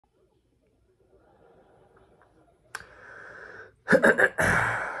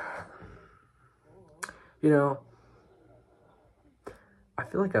You know, I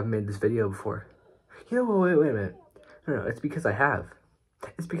feel like I've made this video before. You know, wait a minute. No, it's because I have.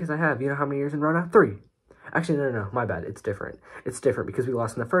 It's because I have. You know how many years in a row now? 3. Actually, no, my bad. It's different. It's different because we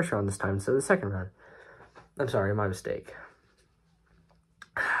lost in the first round this time instead of the second round. I'm sorry, my mistake.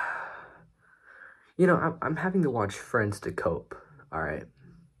 You know, I'm having to watch Friends to cope, all right?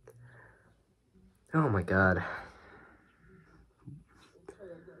 Oh, my God.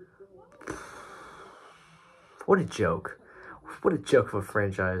 What a joke. What a joke of a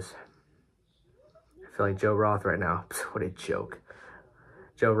franchise. I feel like Joe Roth right now. What a joke.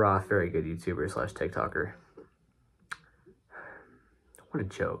 Joe Roth, very good YouTuber / TikToker. What a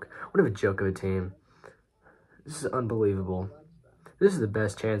joke. What of a joke of a team. This is unbelievable. This is the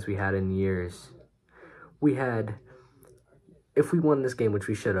best chance we had in years. We had, if we won this game, which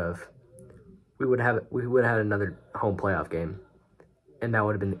we should have, we would have had another home playoff game. And that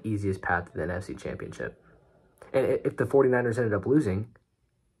would have been the easiest path to the NFC Championship. And if the 49ers ended up losing,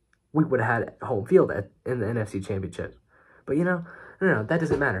 we would have had home field in the NFC Championship. But, you know, no, that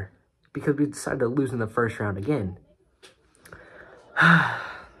doesn't matter. Because we decided to lose in the first round again.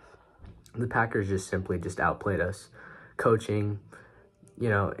 The Packers just simply outplayed us. Coaching, you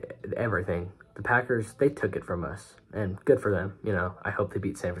know, everything. The Packers, they took it from us. And good for them, you know. I hope they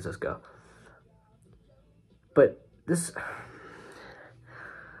beat San Francisco. But this...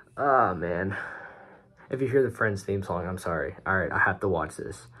 Oh, man. If you hear the Friends theme song, I'm sorry. All right, I have to watch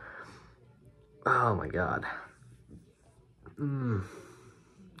this. Oh, my God.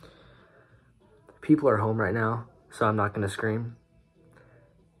 People are home right now, so I'm not going to scream.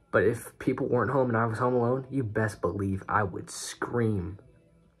 But if people weren't home and I was home alone, you best believe I would scream.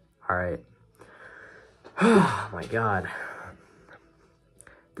 All right. Oh, my God.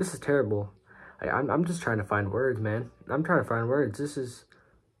 This is terrible. I'm just trying to find words, man. I'm trying to find words. This is...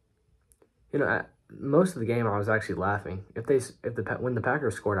 You know, most of the game I was actually laughing. When the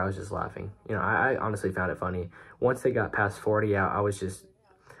Packers scored, I was just laughing. You know, I honestly found it funny. Once they got past 40 out, I was just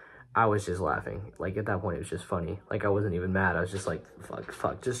laughing. Like, at that point, it was just funny. Like, I wasn't even mad. I was just like,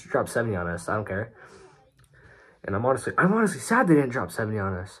 fuck, just drop 70 on us. I don't care. And I'm honestly sad they didn't drop 70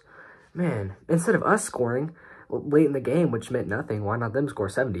 on us. Man, instead of us scoring late in the game, which meant nothing, why not them score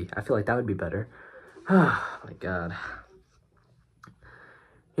 70? I feel like that would be better. Oh, my God.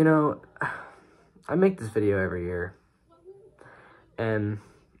 You know, I make this video every year, and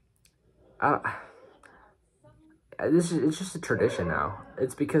it's just a tradition now.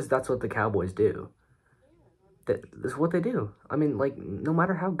 It's because that's what the Cowboys do. That's what they do. I mean, like, no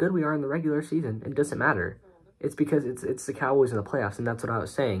matter how good we are in the regular season, it doesn't matter. It's because it's the Cowboys in the playoffs, and that's what I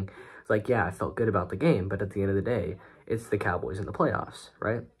was saying. It's like, yeah, I felt good about the game, but at the end of the day, it's the Cowboys in the playoffs,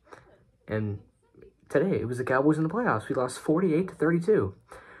 right? And today, it was the Cowboys in the playoffs. We lost 48-32.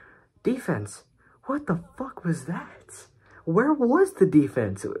 Defense. What the fuck was that? Where was the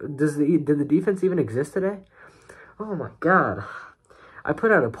defense? Did the defense even exist today? Oh my God. I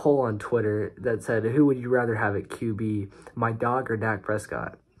put out a poll on Twitter that said, who would you rather have at QB, my dog or Dak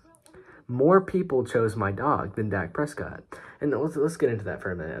Prescott? More people chose my dog than Dak Prescott. And let's get into that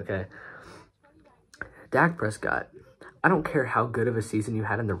for a minute, okay? Dak Prescott, I don't care how good of a season you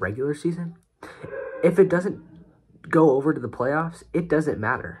had in the regular season. If it doesn't go over to the playoffs, it doesn't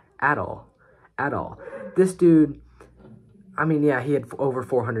matter at all. At all. This dude, I mean, yeah, he had over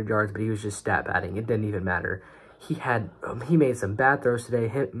 400 yards, but he was just stat padding. It didn't even matter. He made some bad throws today.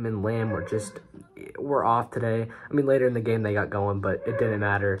 Him and Lamb were off today. I mean, later in the game they got going, but it didn't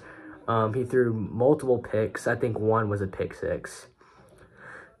matter. He threw multiple picks. I think one was a pick 6.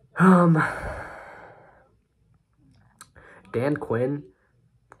 Dan Quinn,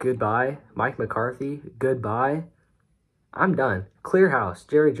 goodbye. Mike McCarthy, goodbye. I'm done. Clear house.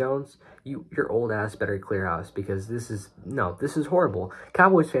 Jerry Jones, your old ass better clear house, because this is horrible.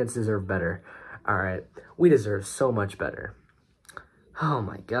 Cowboys fans deserve better. All right. We deserve so much better. Oh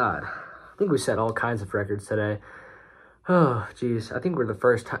my God. I think we set all kinds of records today. Oh, geez. I think we're the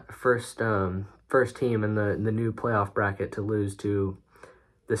first team in the new playoff bracket to lose to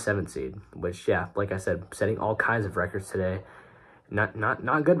the 7th seed, which, yeah, like I said, setting all kinds of records today.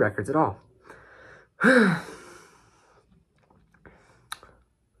 Not good records at all.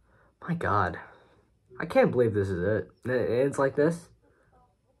 My God. I can't believe this is it. It's like this.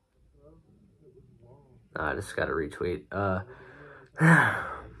 I just got to retweet.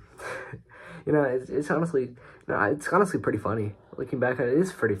 You know, it's honestly pretty funny. Looking back at it,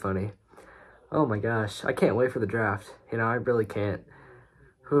 it's pretty funny. Oh my gosh, I can't wait for the draft. You know, I really can't.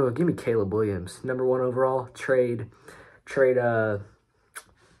 Ooh, give me Caleb Williams, #1 overall. Trade.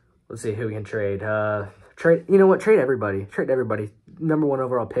 Let's see who we can trade. Trade, you know what? Trade everybody. Trade everybody. Number 1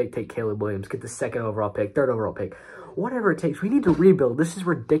 overall pick, take Caleb Williams. Get the 2nd overall pick, 3rd overall pick. Whatever it takes. We need to rebuild. This is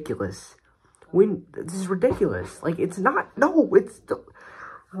ridiculous. This is ridiculous. Like, it's not. No, it's.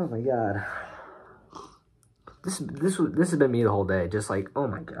 Oh my god. This has been me the whole day. Just like, oh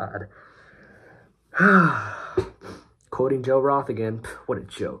my god. Quoting Joe Roth again. What a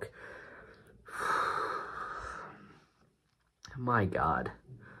joke. My god.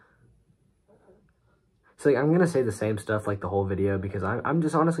 So like, I'm gonna say the same stuff like the whole video because I'm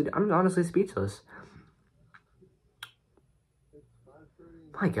honestly speechless.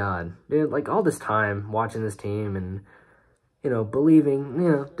 My god, dude, like all this time watching this team and, you know, believing,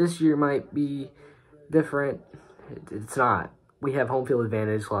 you know, this year might be different. It's not. We have home field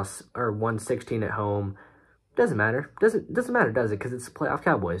advantage, won 16 at home. Doesn't matter. Doesn't matter, does it? Because it's the playoff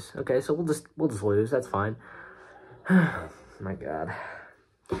Cowboys. Okay, so we'll just lose. That's fine. My god.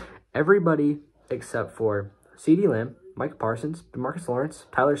 Everybody except for CeeDee Lamb, Mike Parsons, DeMarcus Lawrence,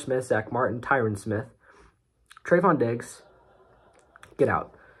 Tyler Smith, Zach Martin, Tyron Smith, Trayvon Diggs. Get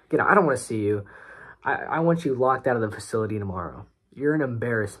out. Get out. I don't want to see you. I want you locked out of the facility tomorrow. You're an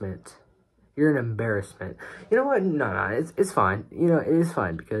embarrassment. You're an embarrassment. You know what? No, it's fine. You know, it is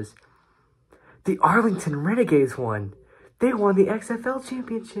fine because the Arlington Renegades won. They won the XFL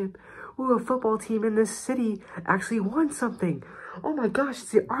championship. Ooh, a football team in this city actually won something. Oh my gosh,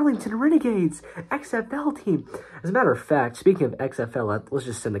 it's the Arlington Renegades XFL team. As a matter of fact, speaking of XFL, let's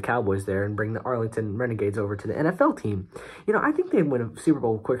just send the Cowboys there and bring the Arlington Renegades over to the NFL team. You know, I think they'd win a Super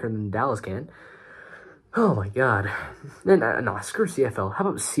Bowl quicker than Dallas can. Oh my god. No, screw CFL. How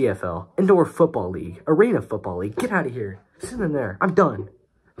about CFL? Indoor Football League. Arena Football League. Get out of here. Send them there. I'm done.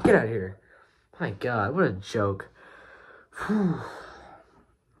 Get out of here. My god, what a joke. Whew.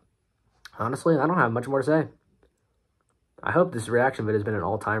 Honestly, I don't have much more to say. I hope this reaction video has been an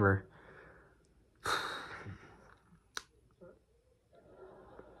all-timer. I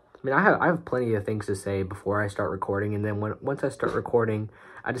mean, I have plenty of things to say before I start recording, and then once I start recording,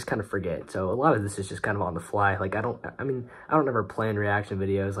 I just kind of forget. So a lot of this is just kind of on the fly. Like, I don't ever plan reaction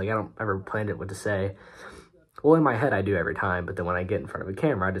videos. Like, I don't ever plan it what to say. Well, in my head, I do every time, but then when I get in front of a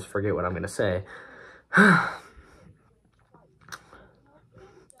camera, I just forget what I'm going to say.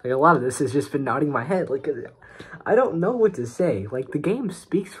 Like, a lot of this has just been nodding my head. Like, I don't know what to say. Like, the game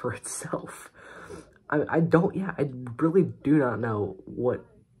speaks for itself. I really do not know what,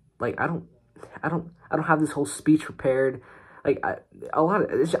 like, I don't have this whole speech prepared. Like,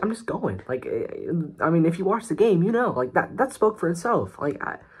 I'm just going. Like, I mean, if you watch the game, you know, like, that spoke for itself. Like,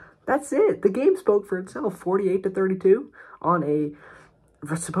 that's it. The game spoke for itself. 48-32 on a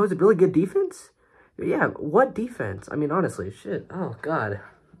supposed really good defense. Yeah, what defense? I mean, honestly, shit. Oh, God.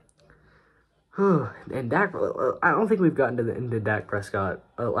 And Dak, I don't think we've gotten into Dak Prescott.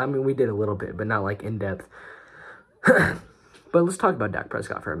 I mean, we did a little bit, but not like in depth. But let's talk about Dak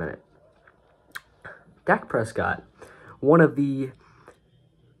Prescott for a minute. Dak Prescott, one of the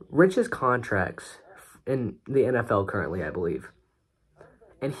richest contracts in the NFL currently, I believe.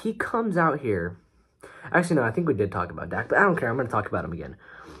 And he comes out here. Actually, no, I think we did talk about Dak, but I don't care. I'm going to talk about him again.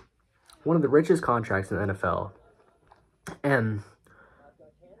 One of the richest contracts in the NFL. And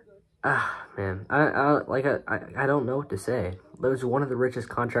man, I don't know what to say. That was one of the richest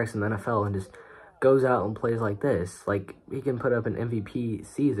contracts in the NFL and just goes out and plays like this. Like, he can put up an MVP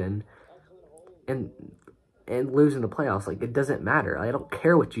season and lose in the playoffs. Like, it doesn't matter. I don't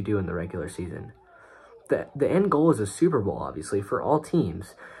care what you do in the regular season. The end goal is a Super Bowl, obviously, for all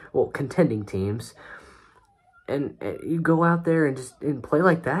teams. Well, contending teams. And you go out there and play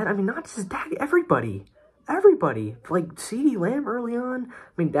like that. I mean, not just Dak, everybody. Everybody. Like, CeeDee Lamb early on.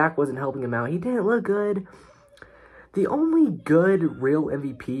 I mean, Dak wasn't helping him out. He didn't look good. The only good, real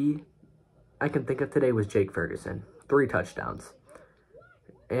MVP I can think of today was Jake Ferguson. 3 touchdowns.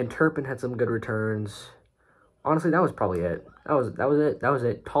 And Turpin had some good returns. Honestly, that was probably it. That was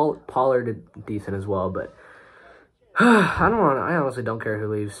it. Pollard did decent as well, but I honestly don't care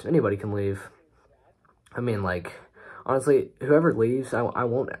who leaves. Anybody can leave. I mean, like, honestly, whoever leaves, I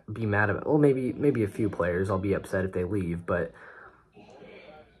won't be mad about it. Well, maybe a few players I'll be upset if they leave, but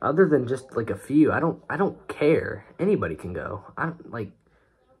other than just like a few, I don't care. Anybody can go.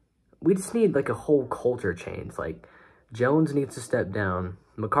 We just need like a whole culture change. Like, Jones needs to step down.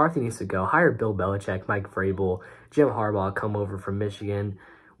 McCarthy needs to go. Hire Bill Belichick, Mike Vrabel, Jim Harbaugh come over from Michigan.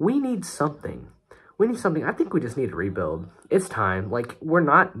 We need something. We need something. I think we just need to rebuild. It's time. Like, we're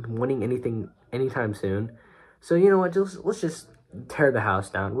not winning anything anytime soon. So, you know what? Let's just tear the house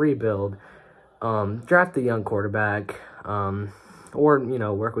down, rebuild, draft the young quarterback, or, you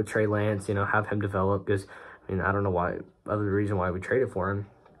know, work with Trey Lance, you know, have him develop. Because, I mean, I don't know why, other reason why we traded for him.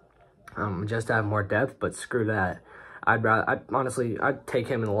 just to have more depth, but screw that. Honestly, I'd take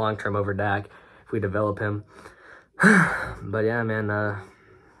him in the long term over Dak if we develop him. But yeah, man,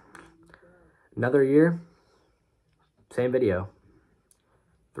 another year, same video.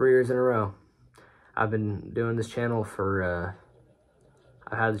 3 years in a row. I've been doing this channel for,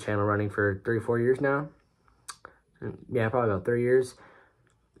 I've had the channel running for 3-4 years now. Yeah, probably about 3 years.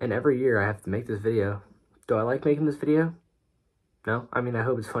 And every year I have to make this video. Do I like making this video? No? I mean, I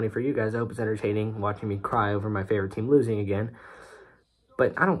hope it's funny for you guys. I hope it's entertaining watching me cry over my favorite team losing again.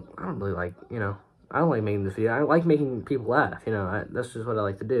 But I don't really like, I don't like making this video. I like making people laugh, that's just what I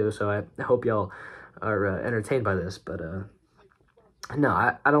like to do. So I hope y'all are entertained by this. But no,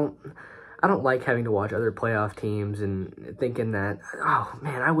 I don't like having to watch other playoff teams and thinking that, oh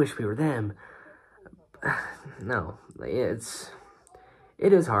man, I wish we were them. No, it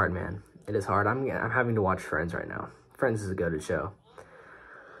is hard, man. It is hard. I'm having to watch Friends right now. Friends is a goated show.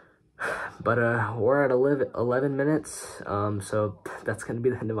 But we're at 11 minutes, so that's gonna be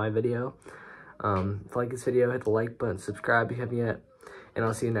the end of my video. If you like this video, hit the like button, subscribe if you haven't yet, and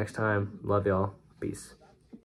I'll see you next time. Love y'all. Peace.